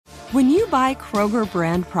When you buy Kroger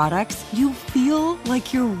brand products, you feel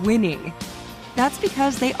like you're winning. That's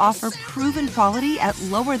because they offer proven quality at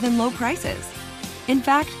lower than low prices. In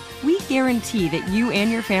fact, we guarantee that you and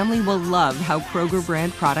your family will love how Kroger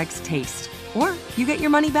brand products taste, or you get your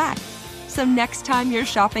money back. So next time you're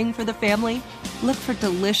shopping for the family, look for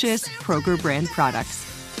delicious Kroger brand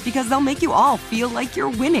products, because they'll make you all feel like you're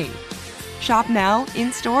winning. Shop now,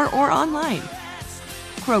 in-store, or online.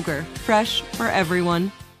 Kroger, fresh for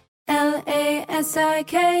everyone.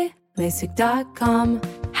 LASIK, LASIK.com.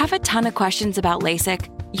 Have a ton of questions about LASIK?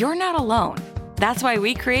 You're not alone. That's why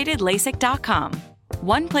we created LASIK.com.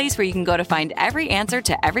 One place where you can go to find every answer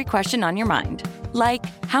to every question on your mind. Like,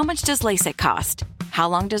 how much does LASIK cost? How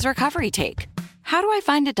long does recovery take? How do I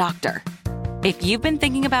find a doctor? If you've been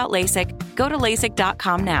thinking about LASIK, go to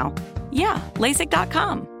LASIK.com now. Yeah,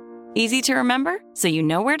 LASIK.com. Easy to remember, so you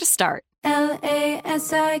know where to start.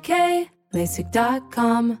 LASIK,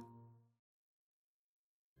 LASIK.com.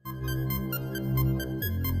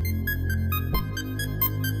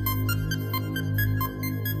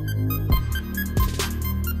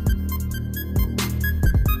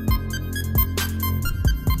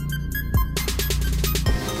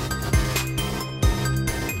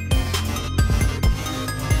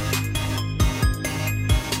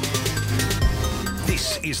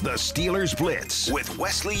 This is the Steelers Blitz with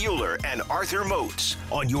Wesley Euler and Arthur Moats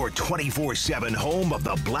on your 24/7 home of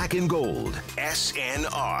the black and gold,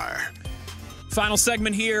 SNR. Final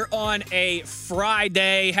segment here on a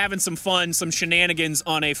Friday. Having some fun, some shenanigans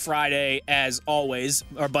on a Friday as always.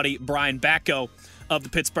 Our buddy Brian Batko of the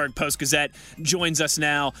Pittsburgh Post-Gazette joins us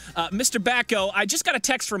now. Mr. Batko, I just got a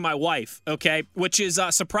text from my wife, okay, which is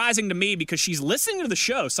surprising to me because she's listening to the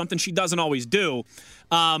show, something she doesn't always do.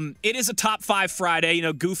 It is a Top 5 Friday,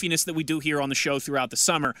 goofiness that we do here on the show throughout the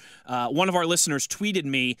summer. One of our listeners tweeted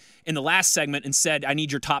me in the last segment and said, I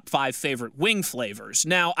need your top 5 favorite wing flavors.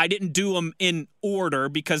 Now, I didn't do them in order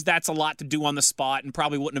because that's a lot to do on the spot and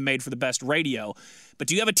probably wouldn't have made for the best radio. But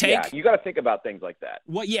do you have a take? Yeah, you got to think about things like that.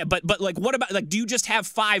 What? Yeah, but what about, do you just have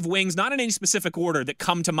 5 wings, not in any specific order, that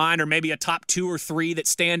come to mind, or maybe a top 2 or 3 that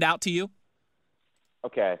stand out to you?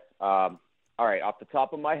 Okay. All right, off the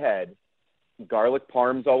top of my head, garlic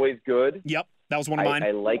parm's always good. Yep, that was one of mine.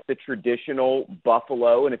 I like the traditional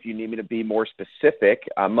buffalo, and if you need me to be more specific,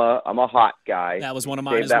 I'm a hot guy. That was one of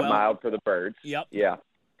mine Save as that well. mild for the birds. Yep. Yeah.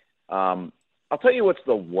 I'll tell you what's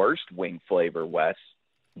the worst wing flavor, Wes.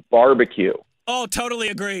 Barbecue. Oh, totally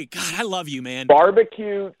agree. God, I love you, man.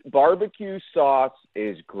 Barbecue sauce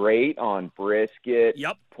is great on brisket,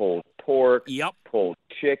 Yep. pulled pork, Yep. pulled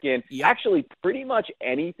chicken. Yep. Actually, pretty much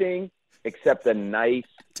anything except a nice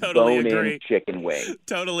Totally bone-in agree. chicken wing.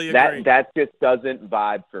 Totally agree. That just doesn't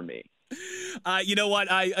vibe for me. You know what?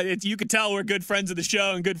 You can tell we're good friends of the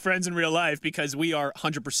show and good friends in real life because we are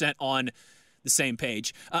 100% on the same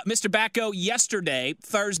page. Mr. Batko, yesterday,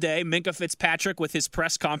 Thursday, Minkah Fitzpatrick with his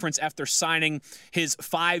press conference after signing his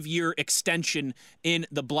 5-year extension in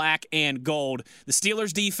the black and gold. The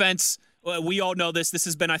Steelers defense, we all know this. This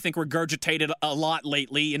has been, I think, regurgitated a lot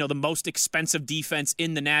lately. The most expensive defense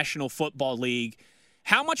in the National Football League.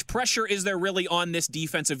 How much pressure is there really on this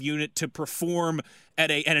defensive unit to perform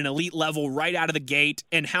at an elite level right out of the gate?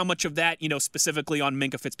 And how much of that, specifically on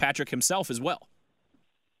Minkah Fitzpatrick himself as well?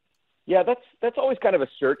 Yeah, that's always kind of a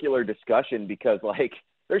circular discussion because,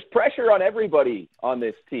 there's pressure on everybody on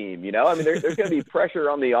this team, I mean, there's going to be pressure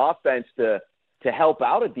on the offense to help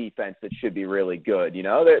out a defense that should be really good,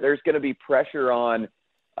 There's going to be pressure on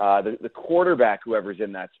the quarterback, whoever's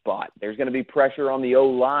in that spot. There's going to be pressure on the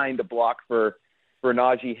O-line to block for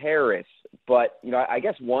Najee Harris. But, I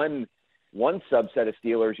guess one subset of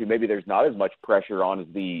Steelers who maybe there's not as much pressure on is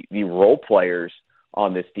the role players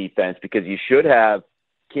on this defense, because you should have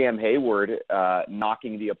Cam Hayward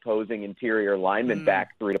knocking the opposing interior lineman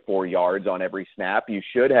back 3 to 4 yards on every snap. You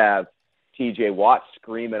should have T.J. Watt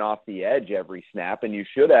screaming off the edge every snap, and you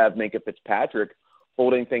should have Minkah Fitzpatrick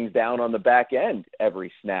holding things down on the back end every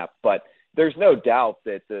snap. But there's no doubt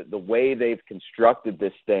that the way they've constructed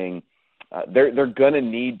this thing, they're going to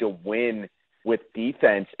need to win with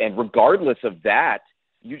defense. And regardless of that,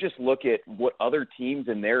 you just look at what other teams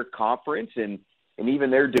in their conference and even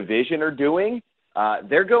their division are doing.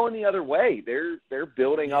 They're going the other way. They're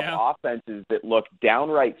building up offenses that look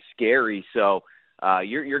downright scary. So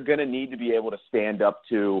you're going to need to be able to stand up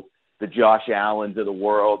to the Josh Allens of the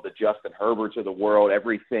world, the Justin Herberts of the world,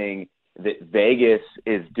 everything that Vegas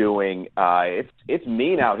is doing. It's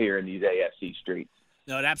mean out here in these AFC streets.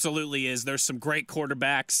 No, it absolutely is. There's some great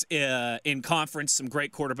quarterbacks in conference, some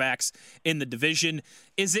great quarterbacks in the division.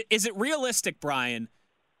 Is it realistic, Brian,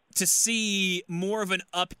 to see more of an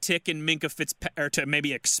uptick in or to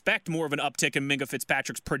maybe expect more of an uptick in Minkah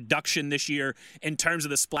Fitzpatrick's production this year in terms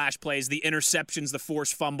of the splash plays, the interceptions, the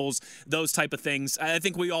forced fumbles, those type of things. I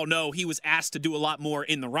think we all know he was asked to do a lot more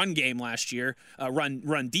in the run game last year,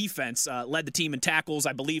 run defense, led the team in tackles,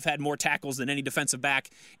 I believe had more tackles than any defensive back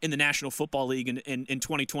in the National Football League in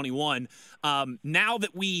 2021. Now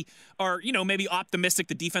that we are, maybe optimistic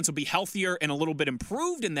the defense will be healthier and a little bit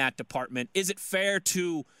improved in that department, is it fair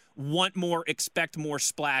to want more, expect more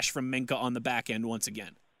splash from Minkah on the back end once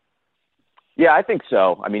again? Yeah, I think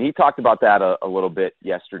so. I mean, he talked about that a little bit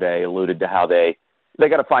yesterday, alluded to how they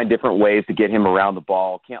got to find different ways to get him around the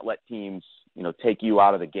ball. Can't let teams, take you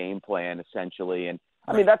out of the game plan, essentially. And,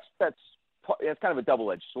 I mean, that's kind of a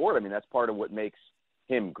double-edged sword. I mean, that's part of what makes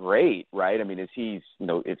him great, right? I mean, if he's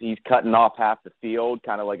cutting off half the field,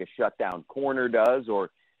 kind of like a shutdown corner does, or,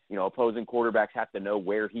 opposing quarterbacks have to know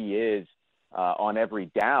where he is on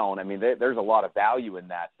every down. I mean, there's a lot of value in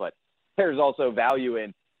that, but there's also value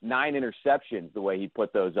in 9 interceptions, the way he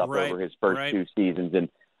put those up over his first 2 seasons, and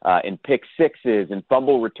in pick sixes and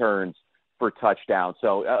fumble returns for touchdowns.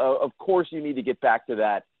 So, of course, you need to get back to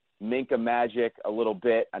that Minkah magic a little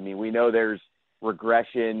bit. I mean, we know there's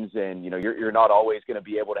regressions, and, you're not always going to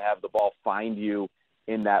be able to have the ball find you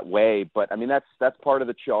in that way. But, I mean, that's part of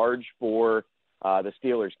the charge for the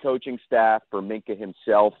Steelers coaching staff, for Minkah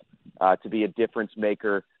himself, to be a difference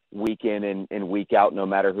maker week in and week out, no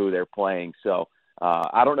matter who they're playing. So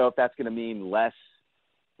I don't know if that's going to mean less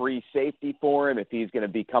free safety for him, if he's going to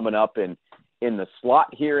be coming up in the slot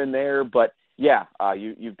here and there. But yeah,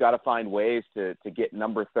 you've got to find ways to get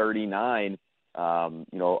number 39,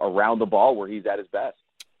 around the ball where he's at his best.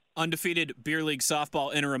 Undefeated Beer League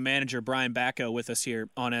softball interim manager Brian Backo with us here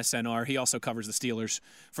on SNR. He also covers the Steelers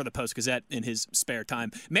for the Post-Gazette in his spare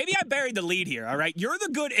time. Maybe I buried the lead here, all right? You're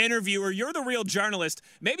the good interviewer. You're the real journalist.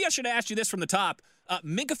 Maybe I should have asked you this from the top.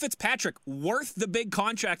 Minkah Fitzpatrick, worth the big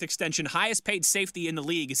contract extension, highest paid safety in the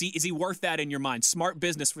league. Is he worth that in your mind? Smart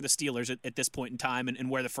business for the Steelers at this point in time and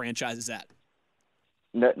where the franchise is at.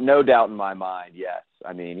 No doubt in my mind, yes.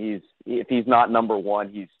 I mean, if he's not number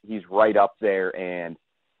one, he's right up there, and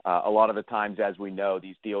a lot of the times, as we know,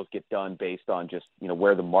 these deals get done based on just,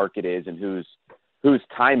 where the market is and whose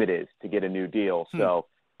time it is to get a new deal. So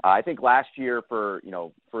I think last year for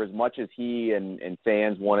as much as he and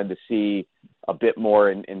fans wanted to see a bit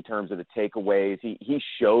more in terms of the takeaways, he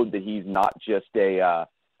showed that he's not just a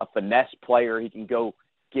finesse player. He can go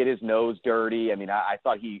get his nose dirty. I mean, I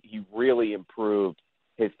thought he really improved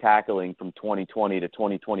his tackling from 2020 to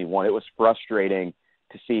 2021. It was frustrating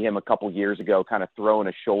to see him a couple years ago kind of throwing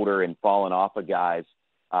a shoulder and falling off of guys.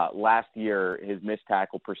 Last year, his missed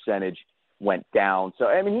tackle percentage went down. So,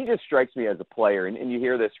 I mean, he just strikes me as a player, and you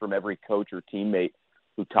hear this from every coach or teammate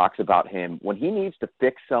who talks about him. When he needs to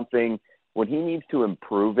fix something, when he needs to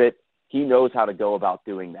improve it, he knows how to go about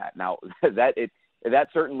doing that. Now, that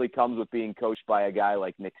certainly comes with being coached by a guy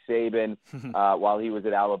like Nick Saban while he was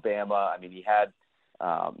at Alabama. I mean, he had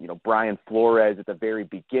Brian Flores at the very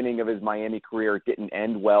beginning of his Miami career. It didn't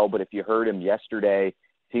end well, but if you heard him yesterday,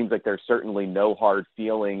 seems like there's certainly no hard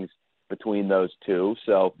feelings between those two.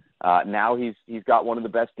 So now he's got one of the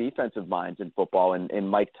best defensive minds in football, and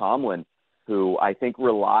Mike Tomlin, who I think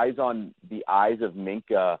relies on the eyes of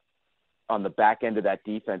Minkah on the back end of that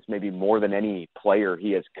defense, maybe more than any player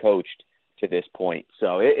he has coached to this point.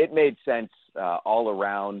 So it made sense all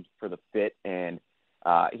around for the fit, and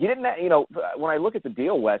he didn't, when I look at the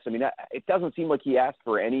deal, Wes, I mean, it doesn't seem like he asked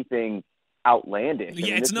for anything outlandish. Yeah,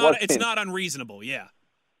 I mean, it's not unreasonable. Yeah.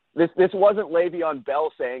 This wasn't Le'Veon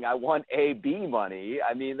Bell saying, I want AB money.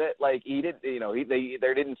 I mean, that like he didn't, they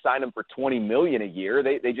didn't sign him for $20 million a year.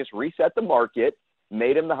 They just reset the market,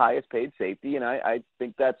 made him the highest paid safety. And I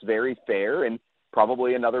think that's very fair, and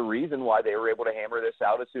probably another reason why they were able to hammer this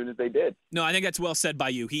out as soon as they did. No, I think that's well said by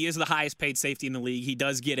you. He is the highest paid safety in the league. He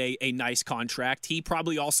does get a nice contract. He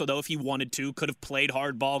probably also, though, if he wanted to, could have played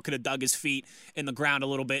hardball, could have dug his feet in the ground a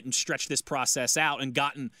little bit and stretched this process out and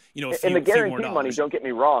gotten, a few more dollars. And the guarantee money, don't get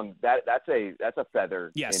me wrong, that's a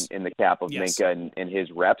feather yes. in the cap of yes. Minkah and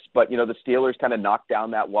his reps. But, the Steelers kind of knocked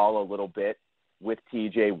down that wall a little bit with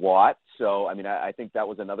TJ Watt. So, I mean, I think that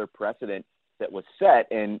was another precedent that was set.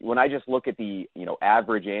 And when I just look at the,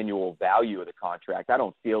 average annual value of the contract, I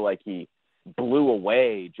don't feel like he blew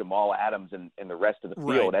away Jamal Adams and the rest of the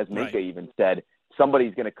field. As Minkah even said,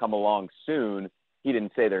 somebody's going to come along soon. He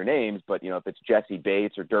didn't say their names, but, if it's Jesse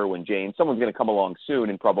Bates or Derwin James, someone's going to come along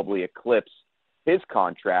soon and probably eclipse his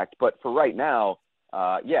contract. But for right now,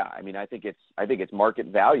 I mean, I think it's market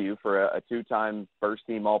value for a two-time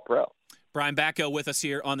first-team All-Pro. Brian Backo with us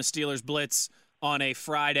here on the Steelers Blitz on a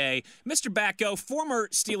Friday. Mr. Batko, former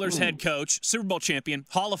Steelers head coach, Super Bowl champion,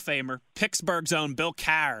 Hall of Famer, Pittsburgh's own Bill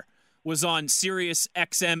Carr was on Sirius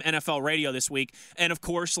XM NFL radio this week. And, of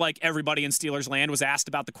course, like everybody in Steelers land, was asked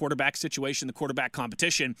about the quarterback situation, the quarterback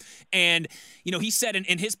competition. And, he said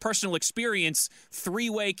in his personal experience,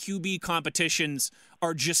 three-way QB competitions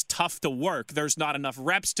are just tough to work. There's not enough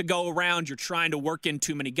reps to go around. You're trying to work in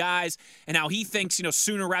too many guys. And how he thinks,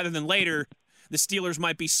 sooner rather than later, the Steelers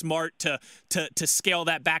might be smart to scale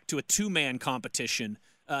that back to a two-man competition.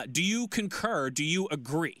 Do you concur? Do you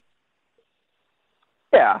agree?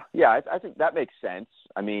 Yeah, I think that makes sense.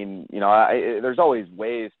 I mean, there's always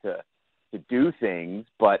ways to do things,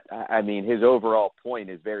 but I mean, his overall point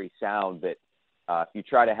is very sound that if you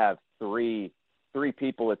try to have three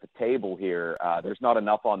people at the table here, there's not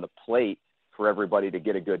enough on the plate for everybody to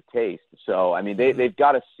get a good taste. So, I mean, they've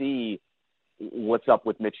got to see what's up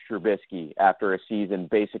with Mitch Trubisky after a season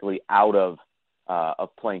basically out of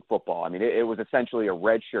playing football. I mean, it was essentially a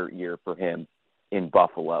redshirt year for him in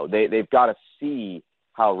Buffalo. They've got to see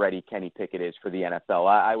how ready Kenny Pickett is for the NFL.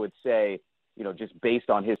 I would say, just based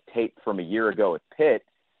on his tape from a year ago at Pitt,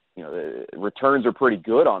 the returns are pretty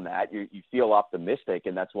good on that. You feel optimistic,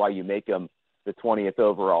 and that's why you make him the 20th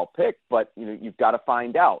overall pick. But, you've got to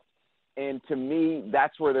find out. And to me,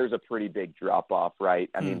 that's where there's a pretty big drop-off, right?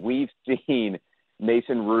 I mean, we've seen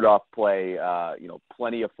Mason Rudolph play,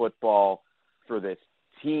 plenty of football for this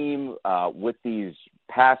team with these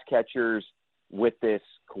pass catchers, with this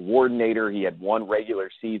coordinator. He had one regular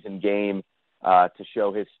season game to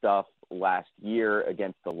show his stuff last year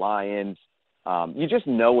against the Lions. You just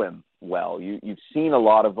know him well. You've seen a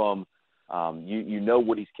lot of them. You know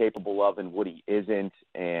what he's capable of and what he isn't.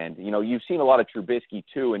 And, you've seen a lot of Trubisky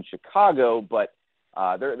too in Chicago, but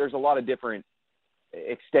there's a lot of different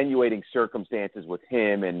extenuating circumstances with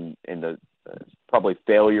him and the probably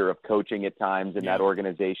failure of coaching at times in that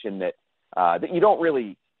organization that you don't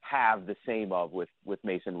really have the same of with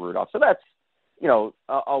Mason Rudolph. So that's,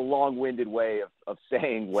 a long-winded way of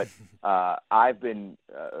saying what I've been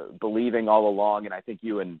believing all along. And I think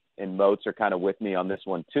you and Moats are kind of with me on this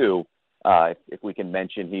one too. If we can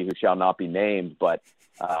mention he who shall not be named, but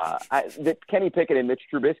that Kenny Pickett and Mitch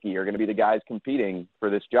Trubisky are going to be the guys competing for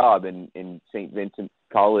this job in St. Vincent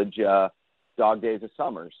College dog days of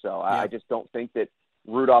summer. So I just don't think that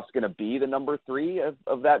Rudolph's going to be the number 3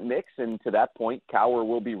 of that mix. And to that point, Cowher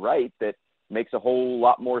will be right. That makes a whole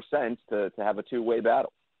lot more sense to have a two-way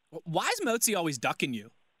battle. Why is Moatsy always ducking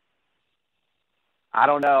you? I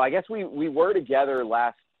don't know. I guess we were together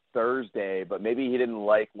last Thursday, but maybe he didn't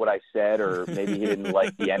like what I said, or maybe he didn't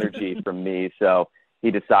like the energy from me. So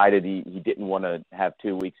he decided he didn't want to have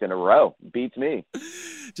 2 weeks in a row. Beats me.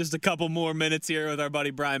 Just a couple more minutes here with our buddy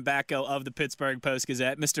Brian Batko of the Pittsburgh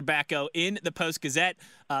Post-Gazette. Mr. Batko, in the Post-Gazette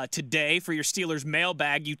today for your Steelers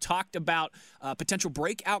mailbag, you talked about potential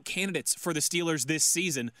breakout candidates for the Steelers this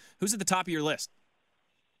season. Who's at the top of your list?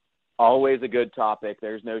 Always a good topic.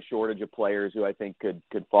 There's no shortage of players who I think could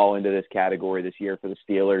fall into this category this year for the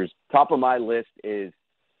Steelers. Top of my list is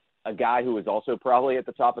a guy who was also probably at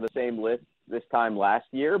the top of the same list this time last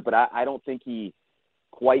year, but I don't think he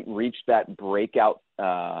quite reached that breakout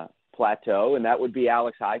plateau, and that would be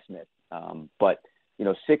Alex Highsmith. But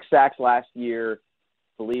 6 sacks last year.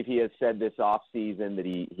 I believe he has said this offseason that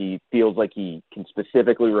he feels like he can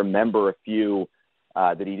specifically remember a few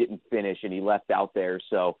that he didn't finish and he left out there.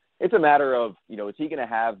 So it's a matter of, is he going to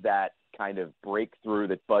have that kind of breakthrough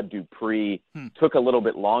that Bud Dupree took a little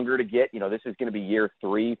bit longer to get? This is going to be year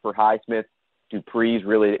 3 for Highsmith. Dupree's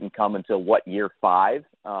really didn't come until year 5.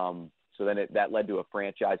 So then that led to a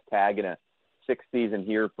franchise tag and a 6th season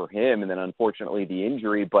here for him. And then unfortunately the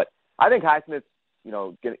injury, but I think Highsmith's,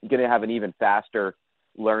 going to have an even faster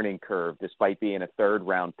learning curve despite being a 3rd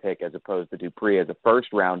round pick as opposed to Dupree as a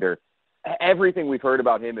 1st rounder. Everything we've heard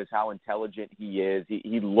about him is how intelligent he is.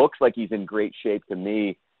 He looks like he's in great shape to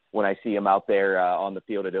me when I see him out there on the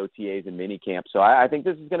field at OTAs and minicamp. So I think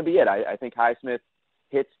this is going to be it. I think Highsmith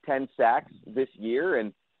hits 10 sacks this year,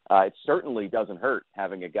 and it certainly doesn't hurt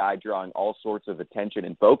having a guy drawing all sorts of attention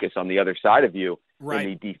and focus on the other side of you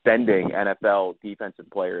in the defending NFL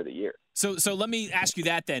Defensive Player of the Year. So let me ask you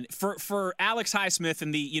that then. For Alex Highsmith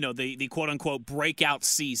and the quote-unquote breakout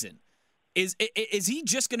season, is he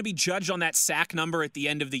just going to be judged on that sack number at the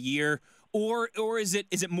end of the year, or is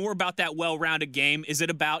it more about that well-rounded game? Is it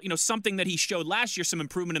about something that he showed last year, some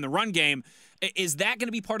improvement in the run game? Is that going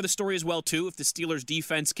to be part of the story as well too? If the Steelers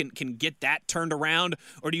defense can get that turned around,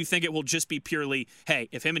 or do you think it will just be purely, hey,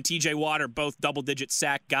 if him and T.J. Watt are both double-digit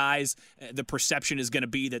sack guys, the perception is going to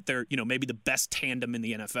be that they're maybe the best tandem in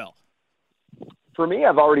the NFL? for me,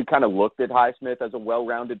 I've already kind of looked at Highsmith as a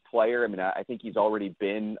well-rounded player. I mean, I think he's already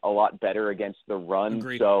been a lot better against the run.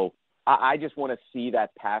 Agreed. So I just want to see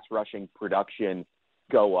that pass rushing production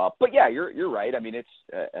go up. But yeah, you're right. I mean, it's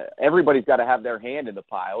everybody's got to have their hand in the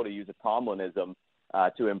pile, to use a Tomlinism,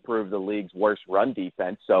 to improve the league's worst run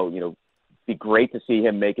defense. So, it'd be great to see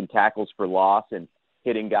him making tackles for loss and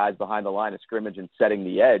hitting guys behind the line of scrimmage and setting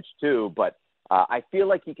the edge too. But I feel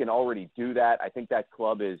like he can already do that. I think that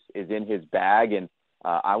club is in his bag, and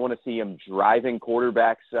I want to see him driving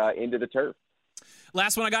quarterbacks into the turf.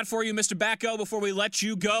 Last one I got for you, Mr. Backo, before we let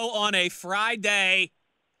you go on a Friday.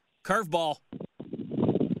 Curveball.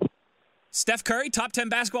 Steph Curry, top 10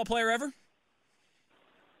 basketball player ever?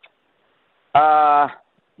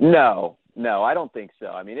 No, I don't think so.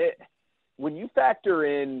 I mean, when you factor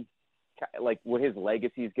in like what his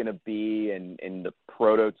legacy is going to be and the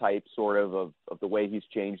prototype sort of the way he's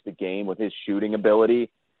changed the game with his shooting ability,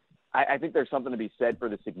 I think there's something to be said for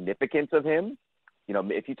the significance of him.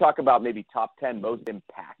 If you talk about maybe top 10 most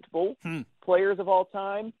impactful players of all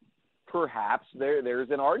time, perhaps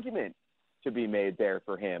there's an argument to be made there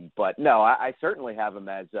for him. But no, I certainly have him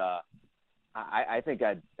as I think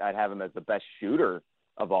I'd have him as the best shooter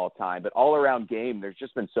of all time. But all around game, there's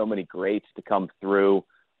just been so many greats to come through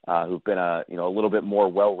who've been a little bit more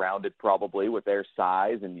well-rounded probably with their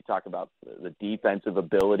size. And you talk about the defensive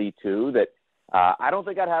ability too, that I don't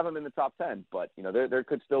think I'd have him in the top 10, but there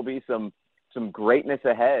could still be some greatness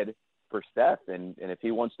ahead for Steph. And if he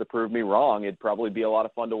wants to prove me wrong, it'd probably be a lot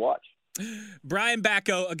of fun to watch. Brian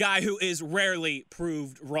Backo, a guy who is rarely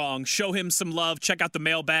proved wrong. Show him some love. Check out the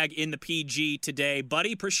mailbag in the PG today.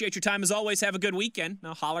 Buddy, appreciate your time as always. Have a good weekend.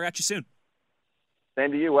 I'll holler at you soon.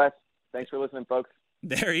 Same to you, Wes. Thanks for listening, folks.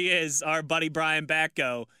 There he is, our buddy Brian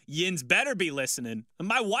Backo. Yins better be listening.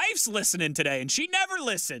 My wife's listening today, and she never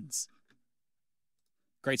listens.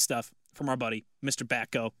 Great stuff from our buddy, Mr.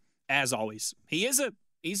 Backo, as always. He's a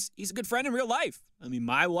good friend in real life. I mean,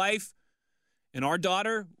 my wife and our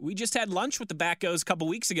daughter, we just had lunch with the Backos a couple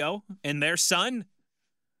weeks ago, and their son,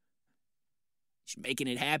 she's making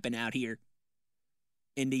it happen out here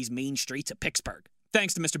in these mean streets of Pittsburgh.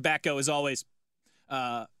 Thanks to Mr. Backo, as always.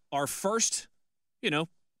 Our first,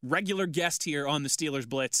 regular guest here on the Steelers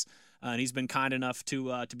Blitz, and he's been kind enough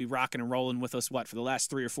to be rocking and rolling with us, for the last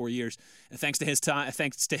 3 or 4 years. And thanks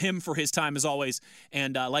to him for his time, as always.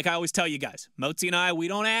 And like I always tell you guys, Motzi and I, we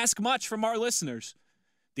don't ask much from our listeners.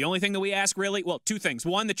 The only thing that we ask really, two things.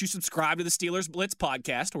 One, that you subscribe to the Steelers Blitz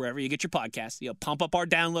podcast, wherever you get your podcasts. Pump up our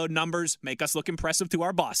download numbers, make us look impressive to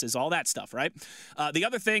our bosses, all that stuff, right? The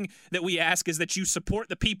other thing that we ask is that you support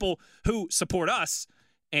the people who support us.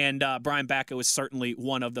 And Brian Backo is certainly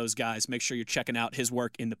one of those guys. Make sure you're checking out his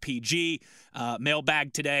work in the PG.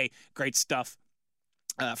 Mailbag today, great stuff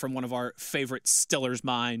from one of our favorite Steelers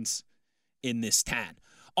minds in this town.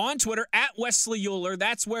 On Twitter, at Wesley Euler.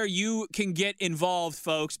 That's where you can get involved,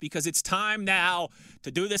 folks, because it's time now to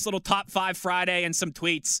do this little Top 5 Friday and some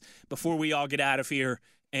tweets before we all get out of here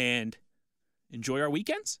and enjoy our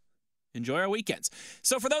weekends. Enjoy our weekends.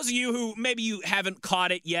 So for those of you who maybe you haven't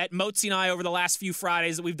caught it yet, Motzi and I over the last few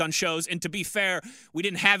Fridays that we've done shows, and to be fair, we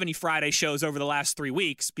didn't have any Friday shows over the last 3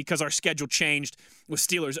 weeks because our schedule changed with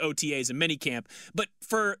Steelers OTAs and minicamp. But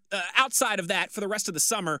for outside of that, for the rest of the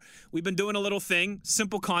summer, we've been doing a little thing,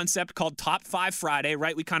 simple concept called Top 5 Friday,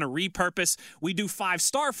 right? We kind of repurpose. We do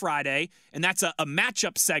 5-Star Friday, and that's a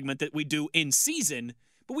matchup segment that we do in season.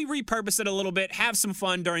 But we repurpose it a little bit, have some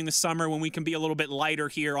fun during the summer when we can be a little bit lighter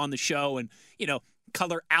here on the show and,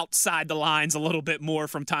 color outside the lines a little bit more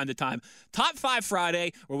from time to time. Top 5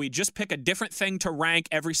 Friday, where we just pick a different thing to rank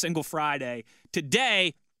every single Friday.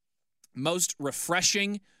 Today, most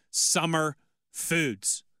refreshing summer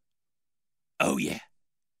foods. Oh, yeah.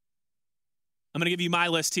 I'm going to give you my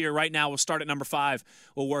list here right now. We'll start at number 5.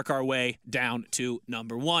 We'll work our way down to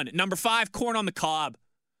number 1. Number 5, corn on the cob.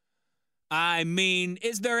 I mean,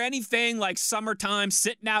 is there anything like summertime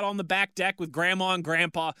sitting out on the back deck with grandma and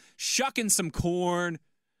grandpa, shucking some corn,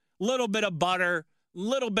 little bit of butter,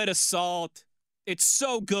 little bit of salt? It's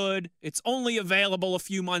so good. It's only available a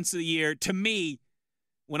few months of the year. To me,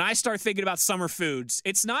 when I start thinking about summer foods,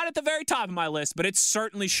 it's not at the very top of my list, but it's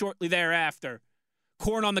certainly shortly thereafter.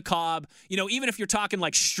 Corn on the cob. Even if you're talking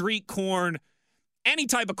like street corn, any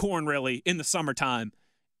type of corn really in the summertime,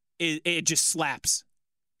 it just slaps.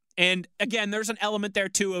 And again, there's an element there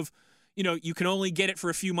too of, you can only get it for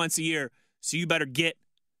a few months a year, so you better get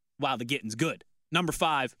while the getting's good. Number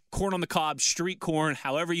 5, corn on the cob, street corn,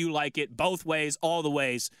 however you like it, both ways, all the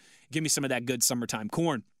ways. Give me some of that good summertime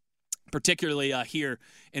corn, particularly here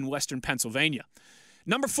in Western Pennsylvania.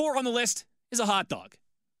 Number 4 on the list is a hot dog.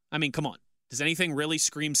 I mean, come on. Does anything really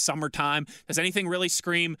scream summertime? Does anything really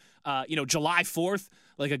scream, July 4th,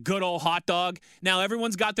 like a good old hot dog? Now,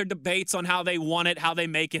 everyone's got their debates on how they want it, how they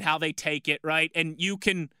make it, how they take it, right? And you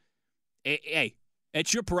can, hey,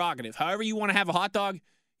 it's your prerogative. However you want to have a hot dog,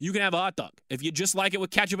 you can have a hot dog. If you just like it with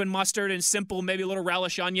ketchup and mustard and simple, maybe a little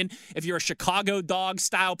relish onion, if you're a Chicago dog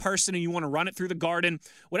style person and you want to run it through the garden,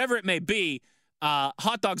 whatever it may be,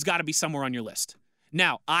 hot dog's got to be somewhere on your list.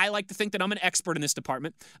 Now, I like to think that I'm an expert in this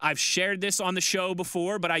department. I've shared this on the show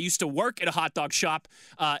before, but I used to work at a hot dog shop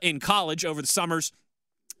in college over the summers,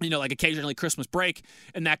 like occasionally Christmas break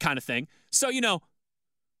and that kind of thing. So,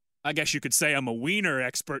 I guess you could say I'm a wiener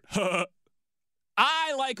expert.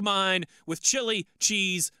 I like mine with chili,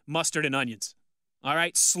 cheese, mustard, and onions. All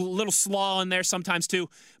right? Little slaw in there sometimes too.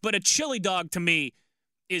 But a chili dog to me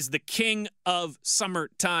is the king of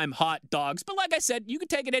summertime hot dogs. But like I said, you can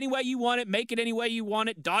take it any way you want it, make it any way you want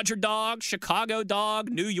it. Dodger dog, Chicago dog,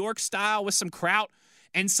 New York style with some kraut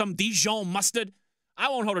and some Dijon mustard. I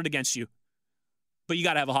won't hold it against you. But you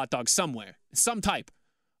got to have a hot dog somewhere, some type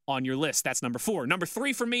on your list. That's number 4. Number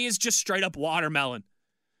 3 for me is just straight up watermelon.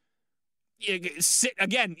 You're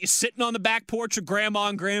sitting on the back porch of grandma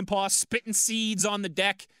and grandpa, spitting seeds on the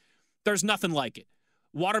deck. There's nothing like it.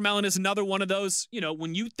 Watermelon is another one of those,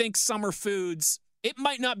 when you think summer foods, it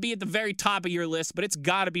might not be at the very top of your list, but it's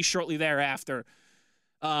got to be shortly thereafter.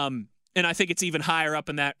 And I think it's even higher up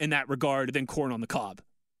in that regard than corn on the cob,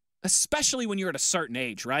 especially when you're at a certain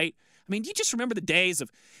age, right? I mean, you just remember the days of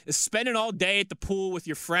spending all day at the pool with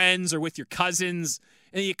your friends or with your cousins,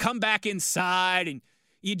 and you come back inside and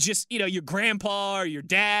you just, your grandpa or your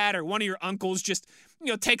dad or one of your uncles just,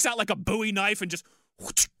 takes out like a Bowie knife and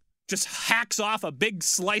just hacks off a big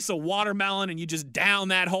slice of watermelon and you just down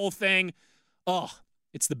that whole thing. Oh,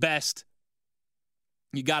 it's the best.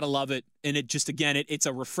 You got to love it. And it's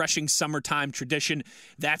a refreshing summertime tradition.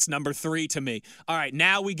 That's number 3 to me. All right,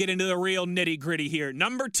 now we get into the real nitty gritty here.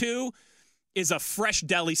 Number 2 is a fresh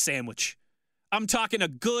deli sandwich. I'm talking a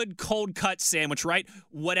good cold cut sandwich, right?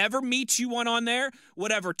 Whatever meats you want on there,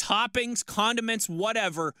 whatever toppings, condiments,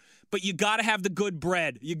 whatever, but you got to have the good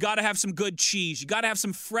bread. You got to have some good cheese. You got to have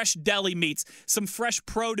some fresh deli meats, some fresh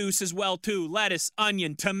produce as well too. Lettuce,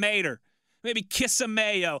 onion, tomato, maybe kiss of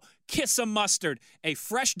mayo, kiss of mustard. A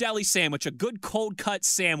fresh deli sandwich, a good cold cut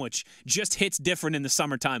sandwich just hits different in the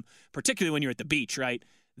summertime, particularly when you're at the beach, right?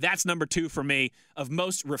 That's number 2 for me of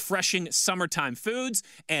most refreshing summertime foods.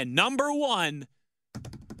 And number 1,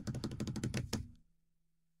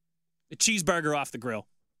 the cheeseburger off the grill.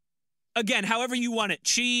 Again, however you want it.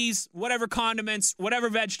 Cheese, whatever condiments, whatever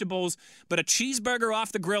vegetables, but a cheeseburger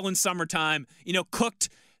off the grill in summertime, cooked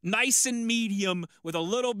nice and medium with a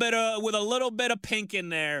little bit of pink in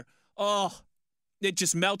there. Oh, it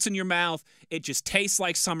just melts in your mouth. It just tastes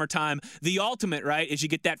like summertime. The ultimate, right, is you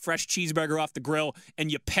get that fresh cheeseburger off the grill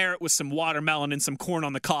and you pair it with some watermelon and some corn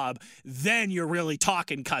on the cob. Then you're really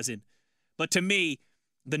talking, cousin. But to me,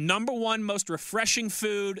 the number 1 most refreshing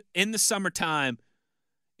food in the summertime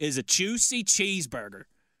is a juicy cheeseburger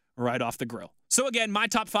right off the grill. So again, my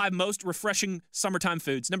top 5 most refreshing summertime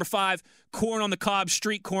foods. Number 5, corn on the cob,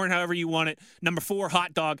 street corn, however you want it. Number 4,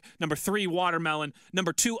 hot dog. Number 3, watermelon.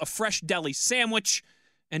 Number 2, a fresh deli sandwich.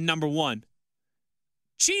 And number 1,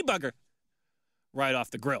 cheeseburger right off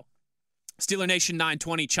the grill. Steeler Nation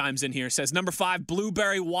 920 chimes in here, says number 5,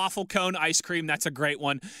 blueberry waffle cone ice cream. That's a great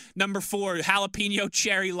one. Number 4, jalapeno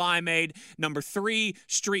cherry limeade. Number 3,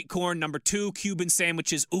 street corn. Number 2, Cuban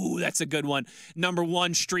sandwiches. Ooh, that's a good one. Number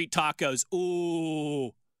 1, street tacos.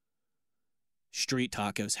 Ooh, street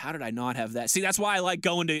tacos. How did I not have that? See, that's why I like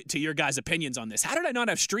going to your guys' opinions on this. How did I not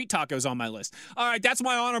have street tacos on my list? All right, that's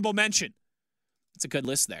my honorable mention. It's a good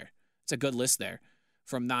list there. It's a good list there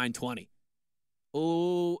from 920.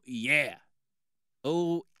 Oh, yeah.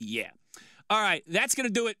 Oh, yeah. All right, that's going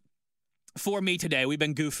to do it for me today. We've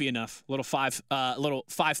been goofy enough. Little five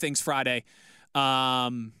Things Friday.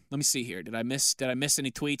 Let me see here. Did I miss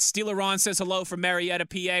any tweets? Steeler Ron says hello from Marietta,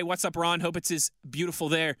 PA. What's up, Ron? Hope it's as beautiful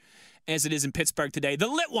there as it is in Pittsburgh today. The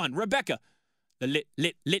lit one, Rebecca. The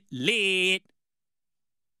lit.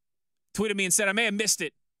 Tweeted me and said, I may have missed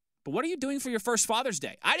it, but what are you doing for your first Father's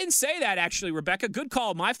Day? I didn't say that, actually, Rebecca. Good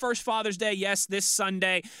call. My first Father's Day, yes, this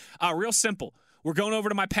Sunday. Real simple. We're going over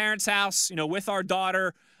to my parents' house, with our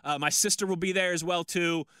daughter. My sister will be there as well,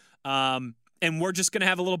 too. And we're just going to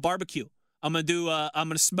have a little barbecue. I'm going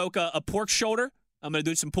to smoke a pork shoulder. I'm going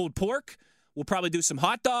to do some pulled pork. We'll probably do some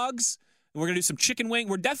hot dogs. And we're going to do some chicken wing.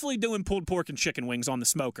 We're definitely doing pulled pork and chicken wings on the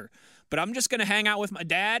smoker. But I'm just going to hang out with my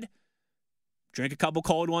dad, drink a couple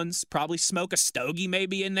cold ones, probably smoke a stogie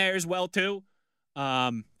maybe in there as well, too.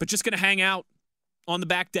 But just going to hang out on the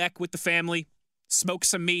back deck with the family, smoke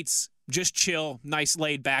some meats, just chill, nice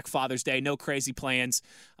laid back Father's Day, no crazy plans,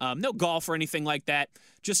 no golf or anything like that.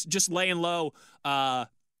 Just laying low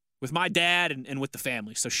with my dad and with the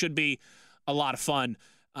family. So should be a lot of fun.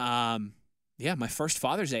 Yeah, my first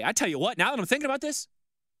Father's Day. I tell you what, now that I'm thinking about this,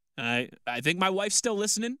 I think my wife's still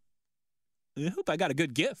listening. I hope I got a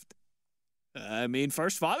good gift.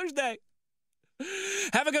 First Father's Day.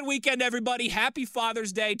 Have a good weekend, everybody. Happy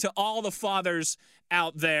Father's Day to all the fathers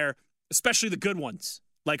out there, especially the good ones,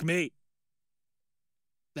 like me.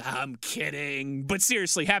 I'm kidding. But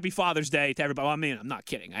seriously, happy Father's Day to everybody. Well, I'm not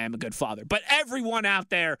kidding. I am a good father. But everyone out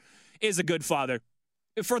there is a good father,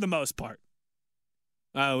 for the most part.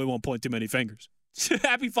 We won't point too many fingers.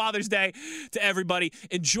 Happy Father's Day to everybody.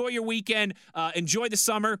 Enjoy your weekend. Enjoy the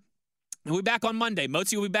summer. And we'll be back on Monday.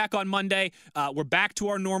 Motzi will be back on Monday. We're back to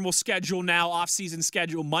our normal schedule now, off-season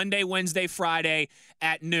schedule, Monday, Wednesday, Friday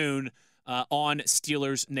at noon on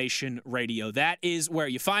Steelers Nation Radio. That is where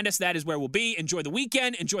you find us. That is where we'll be. Enjoy the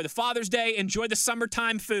weekend. Enjoy the Father's Day. Enjoy the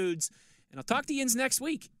summertime foods. And I'll talk to you next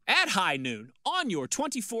week at high noon on your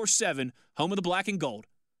 24/7 home of the black and gold,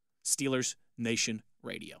 Steelers Nation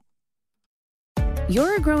Radio.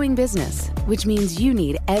 You're a growing business, which means you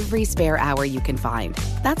need every spare hour you can find.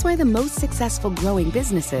 That's why the most successful growing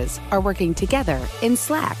businesses are working together in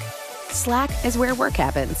Slack. Slack is where work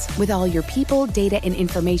happens, with all your people, data, and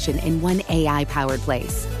information in one AI-powered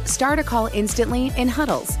place. Start a call instantly in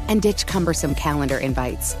huddles and ditch cumbersome calendar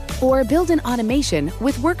invites. Or build an automation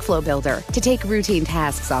with Workflow Builder to take routine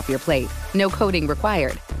tasks off your plate. No coding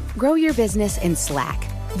required. Grow your business in Slack.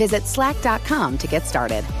 Visit slack.com to get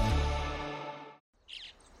started.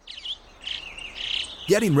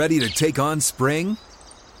 Getting ready to take on spring?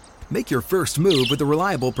 Make your first move with the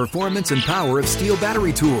reliable performance and power of Steel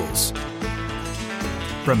battery tools.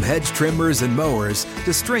 From hedge trimmers and mowers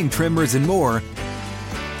to string trimmers and more,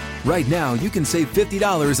 right now you can save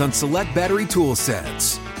 $50 on select battery tool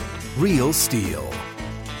sets. Real Steel.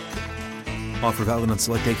 Offer valid on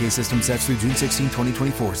select AK system sets through June 16,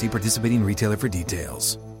 2024. See participating retailer for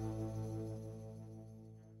details.